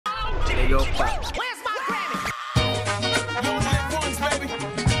your pop. Where's my Grammy? You only live once, baby.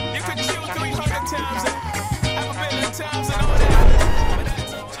 You could chill 300 times and have a billion times and all that.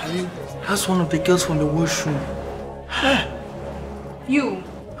 Charlie, that's one of the girls from the washroom. You,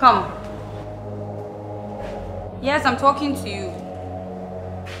 come. Yes, I'm talking to you.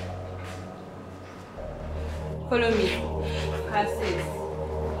 Follow me. Class 6.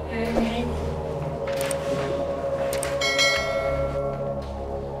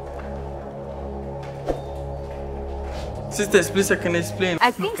 Sisters, please, I can explain.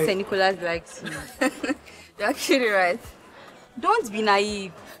 I think St. Nicholas likes you. You're actually right. Don't be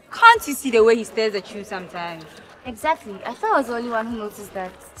naive. Can't you see the way he stares at you sometimes? Exactly. I thought I was the only one who noticed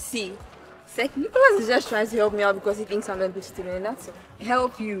that. See, Nicholas is just trying to help me out because he thinks I'm a good student, that's all.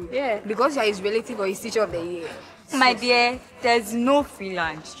 Help you? Yeah, because you're his relative or his teacher of the year. My dear, there's no free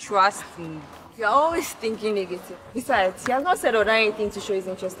lunch. Trust me. You're always thinking negative. Besides, he has not said or done anything to show he's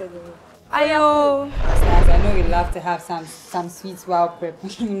interested in you. Ayo. I know you love to have some sweets while prep.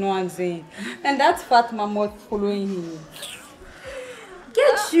 You know what I'm saying? And that's fat mama following him.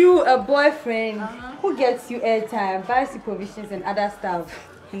 Get you a boyfriend who gets you airtime, buys you provisions and other stuff.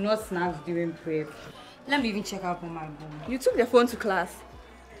 And not snacks during prep. Let me even check up on my phone. You took the phone to class.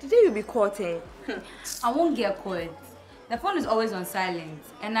 Today you'll be caught, eh? I won't get caught. The phone is always on silent,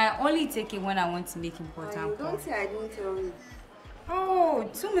 and I only take it when I want to make important calls. Don't say I didn't tell you. Oh,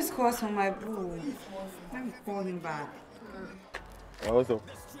 2 missed calls from my boo. Let me call him back. What's up?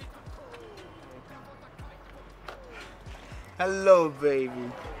 Hello, baby.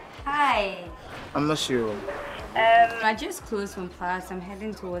 Hi. I'm not sure. I just closed from class. I'm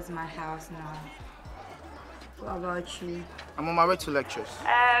heading towards my house now. What about you? I'm on my way to lectures.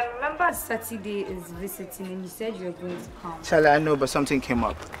 Remember Saturday is visiting and you said you were going to come. Charlie, I know, but something came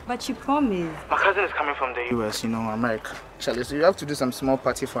up. But you promised. My cousin is coming from the US, you know, America. Charlie, so you have to do some small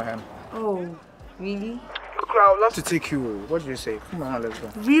party for him. Oh, really? Look, I would love to take you. What do you say? Come on, let's go.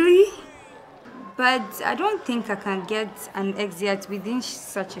 Really? But I don't think I can get an exit within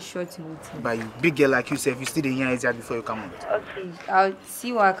such a short notice. But you, big girl like you say, if you still in here exit before you come out. Okay, I'll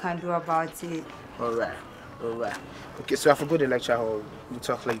see what I can do about it. Alright. Okay, so I forgot the lecture hall. We'll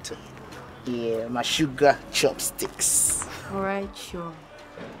talk later. Yeah, my sugar chopsticks. Alright, sure.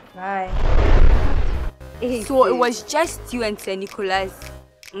 Bye. So it was just you and St. Nicholas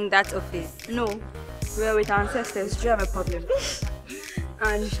in that office? No. We were with our ancestors. Do you have a problem?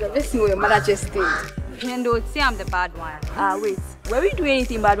 And you should have listened what your mother just did. And they would say I'm the bad one. Wait. Were we doing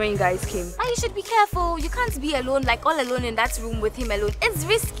anything bad when you guys came? And you should be careful. You can't be alone, like all alone in that room with him alone. It's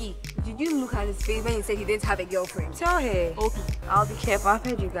risky. Did you look at his face when he said he didn't have a girlfriend? Tell her. Okay, I'll be careful. I've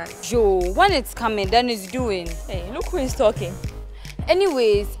heard you guys. Joe, when it's coming, then it's doing. Hey, look who is talking.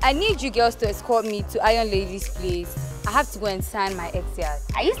 Anyways, I need you girls to escort me to Iron Lady's place. I have to go and sign my exit.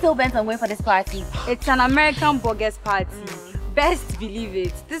 Are you still bent on going for this party? It's an American bogus party. Best believe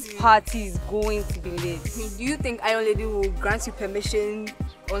it, this party is going to be lit. Do you think Iron Lady will grant you permission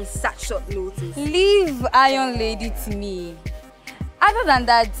on such short notice? Leave Iron Lady to me. Other than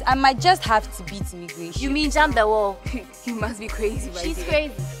that, I might just have to beat immigration. You mean jump the wall? You must be crazy, right? She's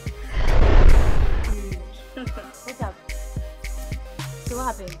crazy. What's up? So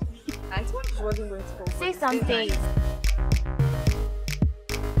what happened? I told you she wasn't going to fall. Say something.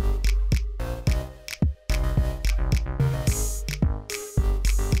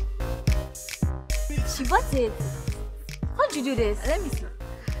 She bought it. How'd you do this? Let me see.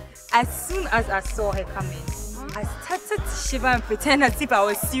 As soon as I saw her coming, I started to shiver and pretend as if I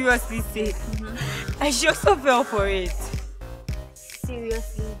was seriously sick. And she also fell for it.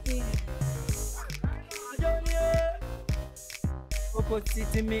 Seriously?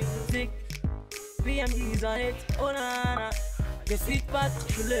 Opposite music, PMD's on it, oh na na. The sweet part,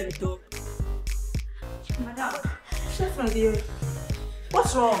 you let it go. Madam, Chef Nadia,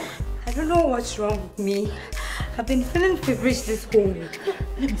 what's wrong? I don't know what's wrong with me. I've been feeling feverish this whole week.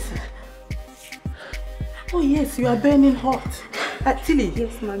 Let me see. Oh yes, you are burning hot. Tilly,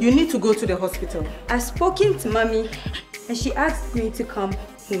 yes, ma'am. You need to go to the hospital. I've spoken to Mommy and she asked me to come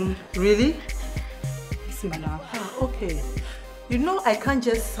home. Really? Yes, madam. Okay. You know I can't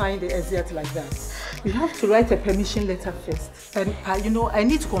just sign the exit like that. You have to write a permission letter first. And you know, I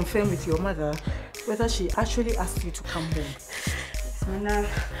need to confirm with your mother whether she actually asked you to come home. Yes, madam.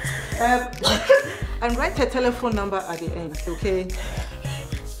 And write her telephone number at the end, okay?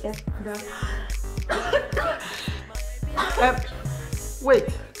 Yes, madam. Wait.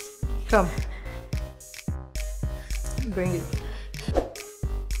 Come. Bring it.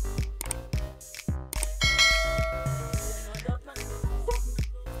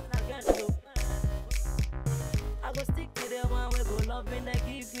 I go stick to the one we go love and that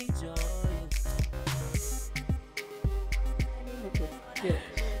give me joy.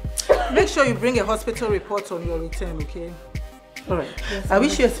 make sure you bring a hospital report on your return, okay? All right. Yes, I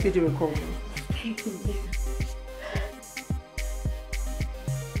wish you a speedy recovery. Thank you.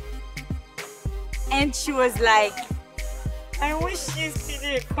 And she was like, I wish you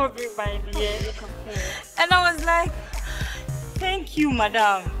speedy recovery, my dear. And I was like, thank you,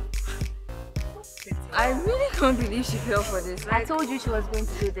 madam. I really can't believe she fell for this. I told you she was going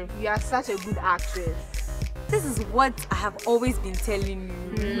to do this. You are such a good actress. This is what I have always been telling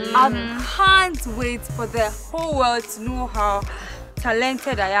you. I can't wait for the whole world to know how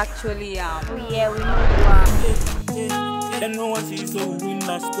talented I actually am. Oh yeah, we know you are. Then no one sees so win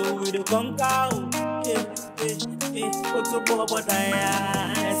that story the conquer. What's up about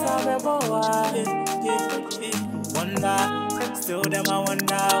wonder, still them I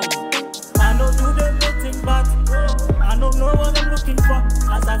wonder. I don't do them nothing back. I don't know what I'm looking for.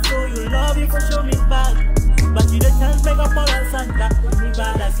 As I show you love, you can show me back. But you don't chance make up all that Santa.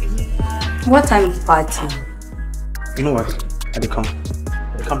 What time is the party? You know what? I come.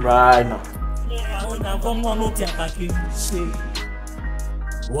 I come right now.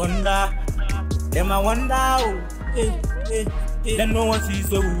 Wonder, them I wonder. Then no one sees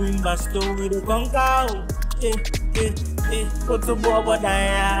the win, but still we the conquer. What's the boy but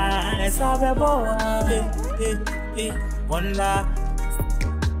I saw the boy. Wonder.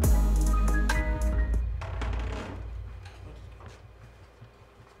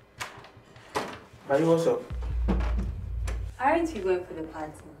 Buddy, what's up? Aren't you going for the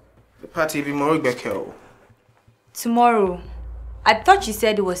party? The party be more Bekel. Tomorrow. I thought you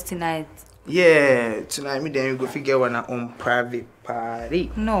said it was tonight. Yeah, tonight me then you go figure one our own private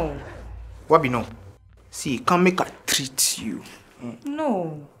party. No. What be no? See, come make a treat you.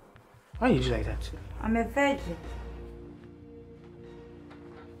 No. Why you do like that? I'm a virgin.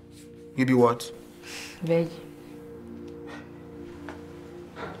 You be what? Virgin.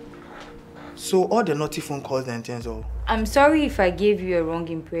 So all the naughty phone calls and things all. I'm sorry if I gave you a wrong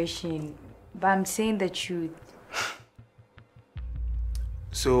impression, but I'm saying the truth.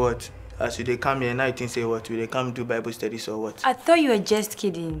 So what? As you they come here now you think say what? Will they come do Bible studies or what? I thought you were just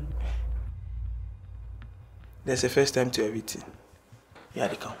kidding. There's a first time to everything. Yeah,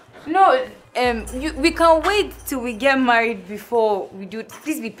 they come. No, we can wait till we get married before we do.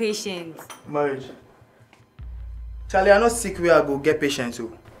 Please be patient. Marriage. Charlie, I'm not sick where I go get patience.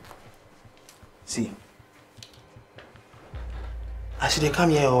 So. See. As they come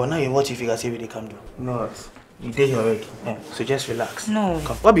here, or now you watch if you can see what they come do. No, you did here already. Yeah, so just relax. No.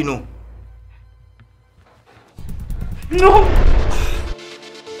 Come. What be no? No!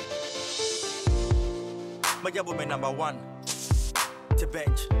 My job will number one. To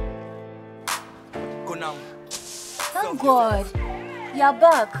bench. Go now. Thank God. You're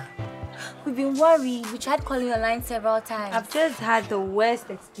back. We've been worried. We tried calling your line several times. I've just had the worst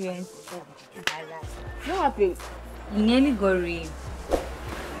experience ever in my life. What happened? You nearly got raped.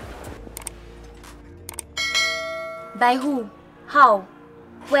 By who? How?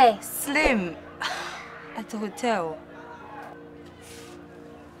 Where? Slim. At the hotel.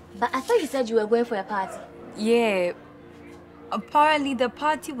 But I thought you said you were going for a party. Yeah. Apparently the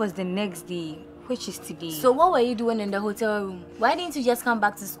party was the next day, which is today. So what were you doing in the hotel room? Why didn't you just come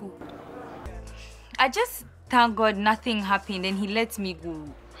back to school? I just thank God nothing happened and he let me go.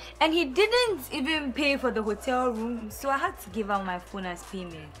 And he didn't even pay for the hotel room, so I had to give out my phone as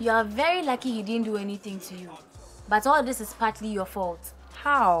payment. You are very lucky he didn't do anything to you. But all this is partly your fault.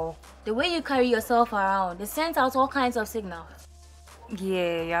 How? The way you carry yourself around, it sends out all kinds of signals.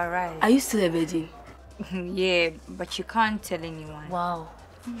 Yeah, you're right. Are you still a virgin? Yeah, but you can't tell anyone. Wow.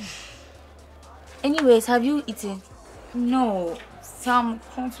 Anyways, have you eaten? No, some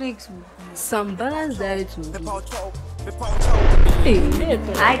conflicts. Some balanced diet too.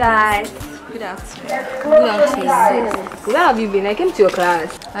 Hi guys. Good afternoon. Good afternoon. Where have you been? I came to your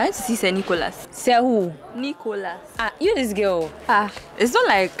class. I went to see Sir Nicholas. Sir who? Nicholas. Ah, you this girl. It's not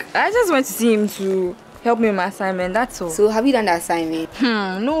like I just went to see him to help me with my assignment, that's all. So have you done the assignment?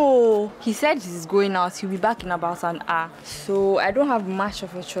 No. He said he's going out. He'll be back in about an hour. So I don't have much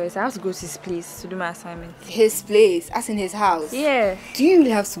of a choice. I have to go to his place to do my assignment. His place, as in his house? Yeah. Do you really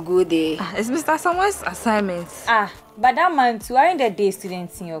have to go there? It's Mr. Samuel's assignment. But that man too, aren't there day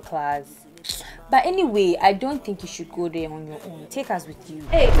students in your class? But anyway, I don't think you should go there on your own. Take us with you.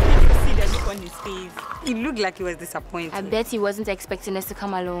 Hey, see the look on his face. He looked like he was disappointed. I bet he wasn't expecting us to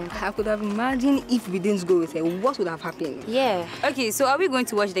come along. I could have imagined if we didn't go with her, what would have happened? Yeah. Okay, so are we going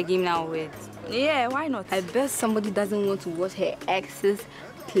to watch the game now with? Yeah, why not? I bet somebody doesn't want to watch her exes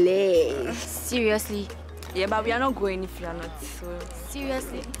play. Seriously? Yeah, but we are not going if you are not. So.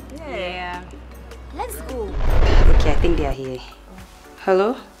 Seriously? Yeah. Let's go. Okay, I think they are here.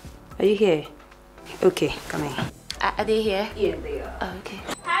 Hello? Are you here? Okay, come in. Are they here? Yeah, they are. Oh, okay.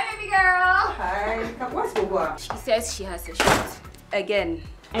 Hi, baby girl. Hi. What's Boba? She says she has a shoot. Again.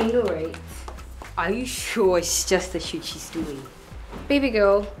 I know, right? Are you sure it's just the shoot she's doing? Baby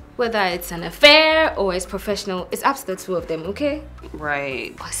girl, whether it's an affair or it's professional, it's up to the two of them, okay?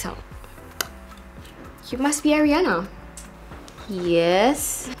 Right. Awesome. You must be Ariana.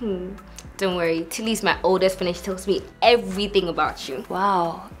 Yes. Don't worry, Tilly's my oldest friend and she tells me everything about you.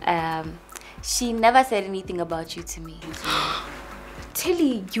 Wow. She never said anything about you to me.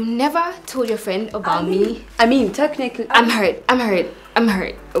 Tilly, you never told your friend about me? I mean, technically... I'm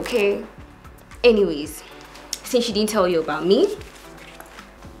hurt, okay? Anyways, since she didn't tell you about me,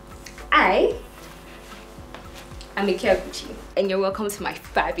 I'm a Gucci, and you're welcome to my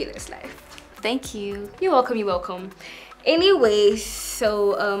fabulous life. Thank you. You're welcome. Anyways,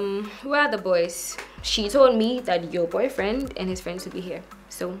 so where are the boys? She told me that your boyfriend and his friends will be here.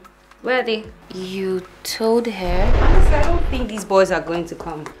 So where are they? You told her? Honestly, I don't think these boys are going to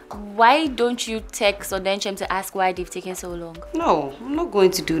come. Why don't you text Odenchem to ask why they've taken so long? No, I'm not going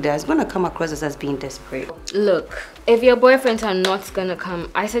to do that. It's going to come across as being desperate. Look, if your boyfriends are not gonna come,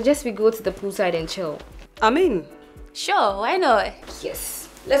 I suggest we go to the poolside and chill. I mean... Sure, why not? Yes,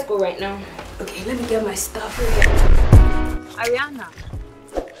 let's go right now. Okay, let me get my stuff. Ariana.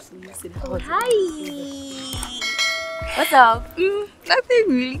 Oh, hi. What's up? Nothing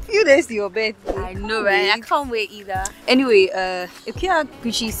really. Few days to your bed. I know, right? I can't wait either. Anyway, Ikia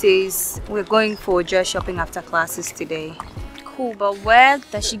Gucci says we're going for dress shopping after classes today. Cool, but where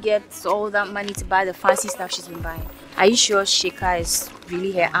does she get all that money to buy the fancy stuff she's been buying? Are you sure Sheka is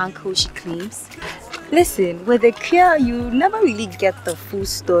really her uncle she claims? Listen, with Ikia, you never really get the full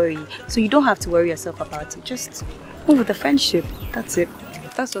story, so you don't have to worry yourself about it. Just move with the friendship. That's it.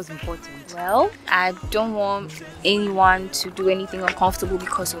 That's what's important. Well, I don't want anyone to do anything uncomfortable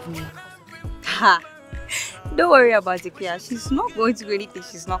because of me. Ha! Don't worry about Ikia. She's not going to do anything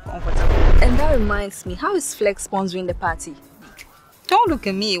she's not comfortable. And that reminds me, how is Flex sponsoring the party? Don't look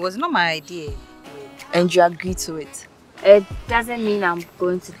at me. It was not my idea. And you agreed to it? It doesn't mean I'm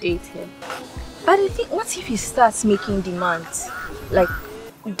going to date him. But I think, what if he starts making demands? Like,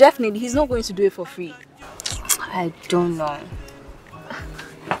 definitely, he's not going to do it for free. I don't know.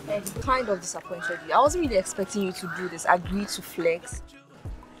 I'm kind of disappointed. I wasn't really expecting you to do this. Agree to Flex.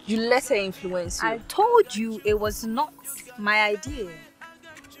 You let her influence you. I told you it was not my idea.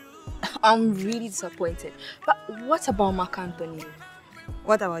 I'm really disappointed. But what about Mark Anthony?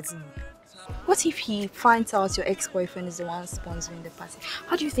 What about him? What if he finds out your ex-boyfriend is the one sponsoring the party?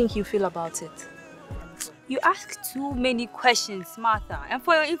 How do you think you feel about it? You ask too many questions, Martha. And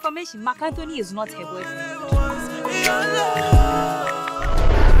for your information, Mark Anthony is not her boyfriend.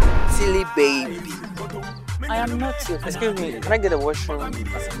 Silly baby. I am not your Excuse me, can I get a washroom?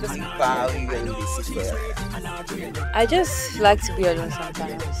 I just like to be alone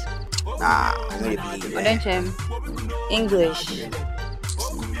sometimes. Nah, I don't believe that. Odenchem, English.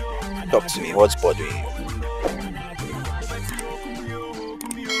 Talk to me, what's bothering you?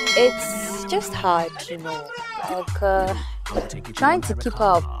 It's just hard, you know. Like, trying to keep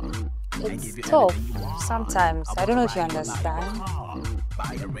up. It's tough sometimes. I don't know if you understand.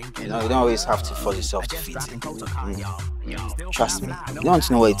 You know, you don't always have to force yourself to fit in. Trust me, you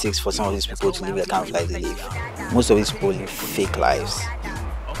don't know what it takes for some of these people to live the kind of life they live. Most of these people live fake lives.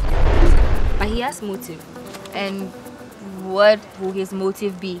 But he has motive. And what will his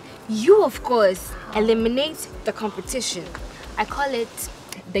motive be? You, of course, eliminate the competition. I call it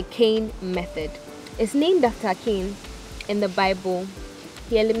the Cain method. It's named after Cain in the Bible.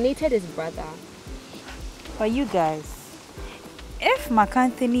 He eliminated his brother. For you guys, if Mark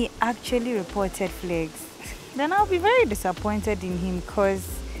Anthony actually reported Flex, then I'll be very disappointed in him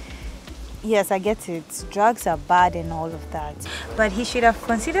because, yes, I get it, drugs are bad and all of that. But he should have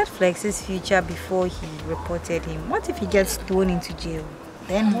considered Flex's future before he reported him. What if he gets thrown into jail?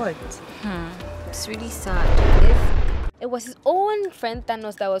 Then what? It's really sad. It was his own friend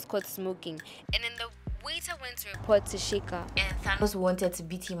Thanos that was caught smoking. And then the waiter went to report to Sheka. And Thanos wanted to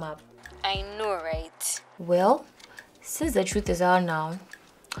beat him up. I know, right? Well, since the truth is out now,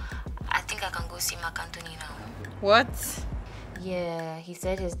 I think I can go see Mark Anthony now. What? Yeah, he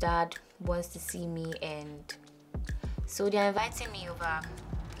said his dad wants to see me, and so they're inviting me over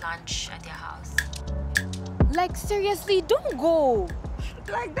lunch at their house. Like, seriously, don't go.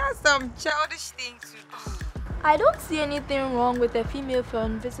 Like, that's some childish thing to do. I don't see anything wrong with a female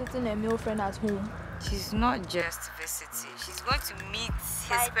friend visiting a male friend at home. She's not just visiting. She's going to meet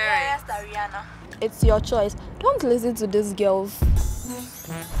his parents. It's your choice. Don't listen to these girls.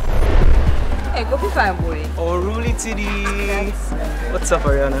 Hey, Hey, go be fine, boy. Oh, Ruli TD. What's up,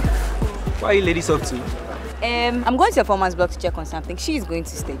 Ariana? Why are you ladies up to? I'm going to a performance block to check on something. She is going to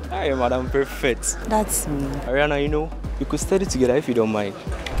stay. Hi, madam. Perfect. That's me. Ariana, you know, we could study together if you don't mind.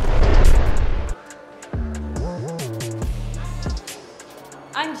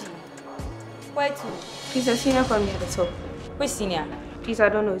 Angie, where to? Please, a senior called me at the top. Which senior? Please, I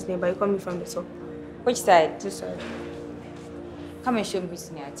don't know his name, but he called me from the top. Which side? This side. Come and show me which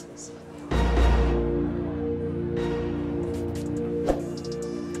senior it is.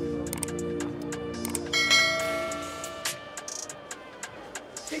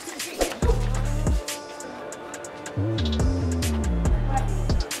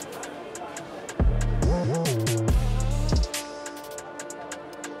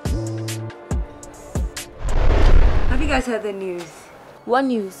 Have you guys heard the news? What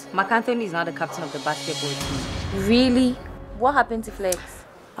news? Mark Anthony is now the captain of the basketball team. Really? What happened to Flex?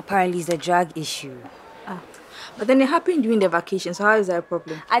 Apparently it's a drag issue. But then it happened during the vacation, so how is that a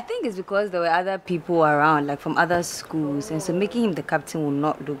problem? I think it's because there were other people around, like from other schools, and so making him the captain will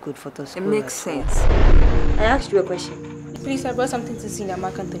not look good for the school. It makes sense. I asked you a question. Please, I brought something to senior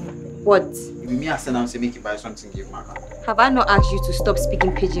Mark Anthony. What? Me, I said, I'm saying, make you buy something, give Mark. Have I not asked you to stop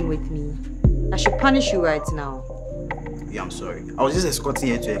speaking pidgin with me? I should punish you right now. Yeah, I'm sorry. I was just escorting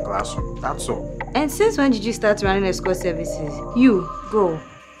you to a classroom. That's all. And since when did you start running escort services? You, go.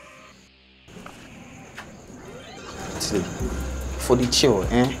 For the chill,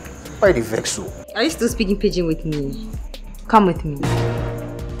 eh? Why the vex so? Are you still speaking pidgin with me? Come with me.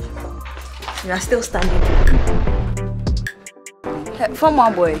 You are still standing.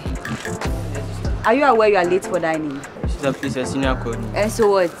 Former boy, are you aware you are late for dining? She's a please, a senior called me. And so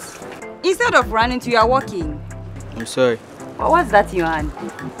what? Instead of running to you are walking. I'm sorry. What's that in your hand?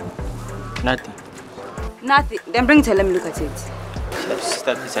 Nothing. Nothing. Then bring it and let me look at it.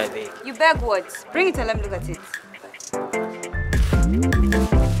 Sister, please, I beg. You beg what? Bring it and let me look at it.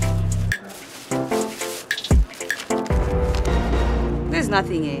 There's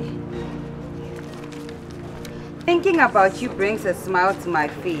nothing, eh? Thinking about you brings a smile to my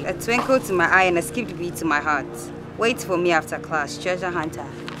face, a twinkle to my eye, and a skipped beat to my heart. Wait for me after class, treasure hunter.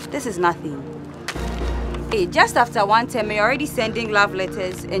 This is nothing. Hey, just after one term, you're already sending love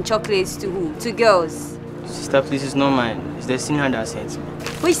letters and chocolates to who? To girls. Sister, please, it's not mine. It's the senior that sent me.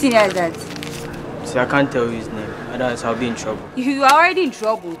 Which senior is that? See, I can't tell you his name. Otherwise, I'll be in trouble. You are already in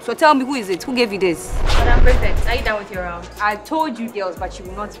trouble. So tell me, who is it? Who gave you this? Madam Prefect, are you done with your round? I told you girls, but you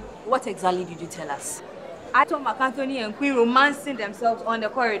will not. What exactly did you tell us? I told Mark Anthony and Queen romancing themselves on the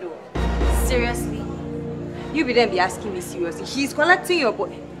corridor. Seriously? You be then be asking me seriously. He's collecting your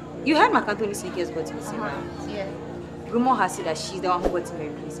boy. You heard Mark Anthony Sneakers got to me, right? Yeah. Rumor has said that she's the one who got him a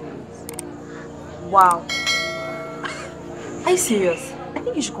replacement. Wow. Are you serious? I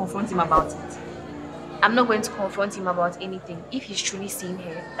think you should confront him about it. I'm not going to confront him about anything. If he's truly seeing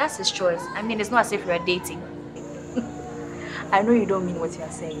her, that's his choice. I mean, it's not as if we are dating. I know you don't mean what you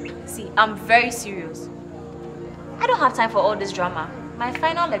are saying. See, I'm very serious. I don't have time for all this drama. My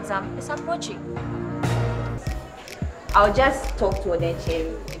final exam is approaching. I'll just talk to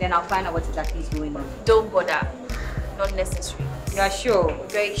Odenche and then I'll find out what exactly is going on. Don't bother. Not necessary. You are sure?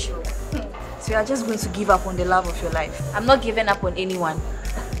 Very sure. So you are just going to give up on the love of your life? I'm not giving up on anyone.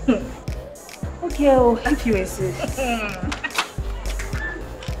 Okay, oh, if you insist.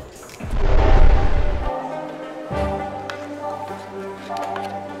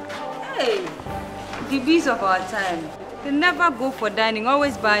 Hey, the bees of our time. They never go for dining,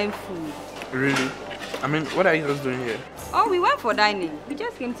 always buying food. Really? I mean, what are you guys doing here? Oh, we went for dining. We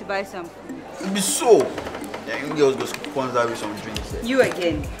just came to buy some food. It be so. Yeah, you girls go sponsor with some drinks. You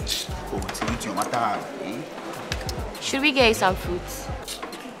again. Oh, it's you to your matter. Eh? Should we get you some fruits?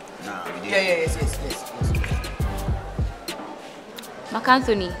 Nah, we did. Yes. Mark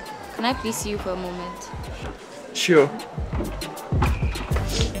Anthony, can I please see you for a moment? Sure.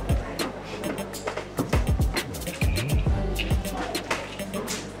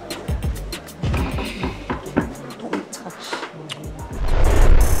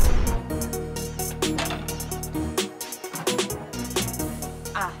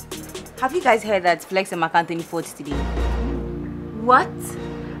 Have you guys heard that Flex and Mark Anthony fought today? What?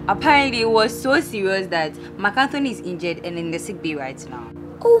 Apparently, it was so serious that Mark Anthony is injured and in the sick bay right now.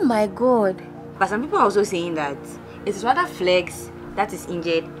 Oh my God. But some people are also saying that it's rather Flex that is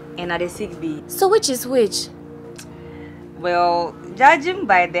injured and at the sick bay. So which is which? Well, judging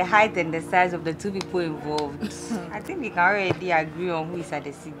by the height and the size of the two people involved, I think we can already agree on who is at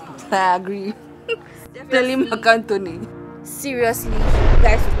the sick bay. I agree. Tell him Mark Anthony. Seriously? You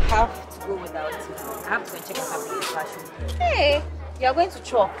guys will have to go without it. I have to go and check on something in the classroom. Hey, You are going to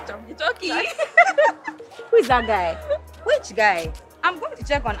chalk. Talkie. Who is that guy? Which guy? I'm going to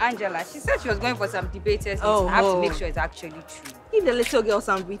check on Angela. She said she was going for some debaters. I have to make sure it's actually true. Give the little girl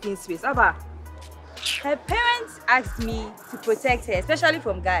some breathing space. Abba. Her parents asked me to protect her, especially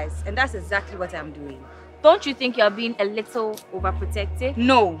from guys, and that's exactly what I'm doing. Don't you think you're being a little overprotective?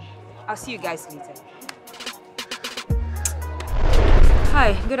 No. I'll see you guys later.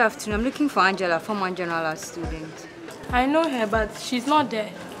 Hi, good afternoon. I'm looking for Angela, former general art student. I know her, but she's not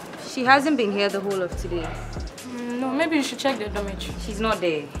there. She hasn't been here the whole of today. No, maybe you should check the dormitory. She's not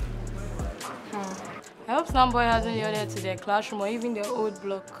there. I hope some boy hasn't yelled her to their classroom or even their old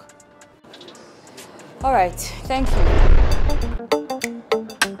block. All right, thank you.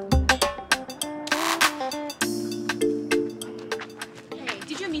 Hey,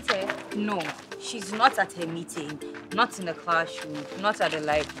 did you meet her? No, she's not at her meeting, not in the classroom, not at the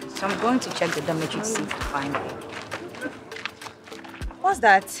library. So I'm going to check the dormitory to see if I find her. What's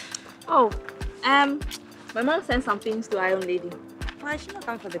that? Oh, my mom sent some things to Iron Lady. Why is she not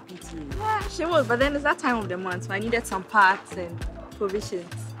coming for the PTA? Yeah, she was, but then it's that time of the month, so I needed some parts and provisions.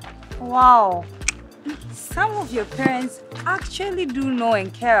 Wow. Some of your parents actually do know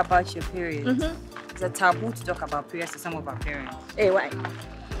and care about your periods. It's a taboo to talk about periods to some of our parents. Hey, why?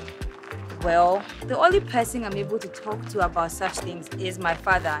 Well, the only person I'm able to talk to about such things is my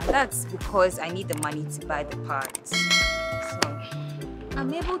father, and that's because I need the money to buy the parts. So,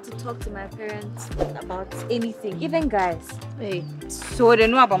 I'm able to talk to my parents about anything, even guys. Hey. So they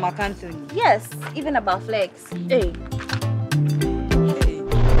know about Mark Anthony? Yes, even about Flex. Hey.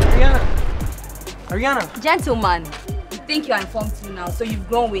 Ariana! Gentleman, you think you are informed too now, so you've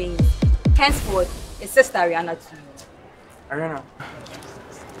grown wings. Henceforth, it's Sister Ariana to you. Ariana.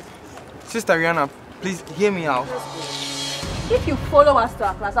 Sister Ariana, please hear me out. If you follow us to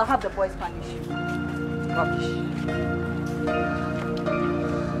our class, I'll have the boys punish you. Rubbish.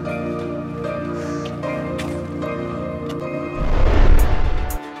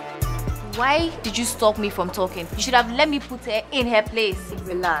 Why did you stop me from talking? You should have let me put her in her place.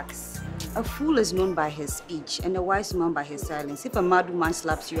 Relax. A fool is known by his speech and a wise man by his silence. If a mad woman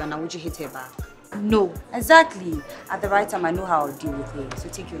slaps you, Anna, would you hit her back? No. Exactly. At the right time, I know how I'll deal with her. So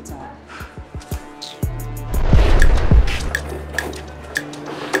take your time.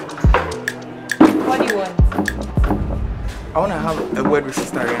 What do you want? I want to have a word with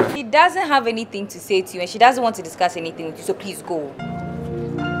Sister Ariana. She doesn't have anything to say to you and she doesn't want to discuss anything with you, so please go.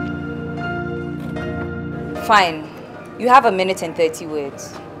 Fine. You have 1 minute and 30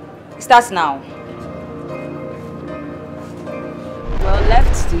 words. It starts now. Well,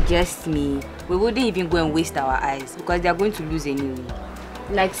 left to just me, we wouldn't even go and waste our eyes because they are going to lose anyway.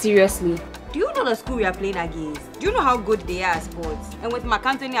 Like, seriously? Do you know the school we are playing against? Do you know how good they are at sports? And with Mark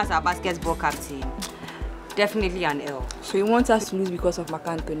Anthony as our basketball captain, definitely an L. So you want us to lose because of Mark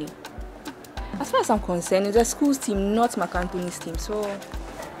Anthony? As far as I'm concerned, it's the school's team, not Mark Anthony's team. So,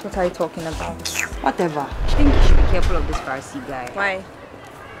 what are you talking about? Whatever. I think you should be careful of this Pharisee guy. Why?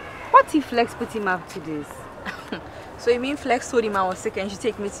 What if Flex put him up to this? So you mean Flex told him I was sick and she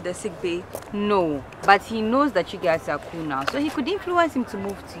take me to the sick bay? No, but he knows that you guys are cool now, so he could influence him to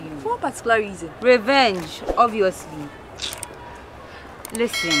move to you. For what particular reason? Revenge, obviously.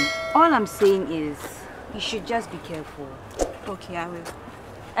 Listen, all I'm saying is, you should just be careful. Okay, I will.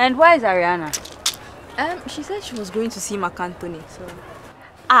 And where is Ariana? She said she was going to see Mark Anthony, so...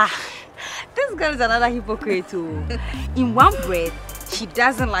 This girl is another hypocrite too. In one breath, she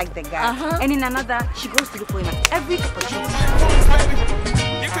doesn't like the guy, and in another, she goes to look for him at every opportunity.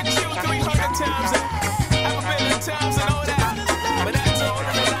 You could chill 300 times, have a billion times and all that.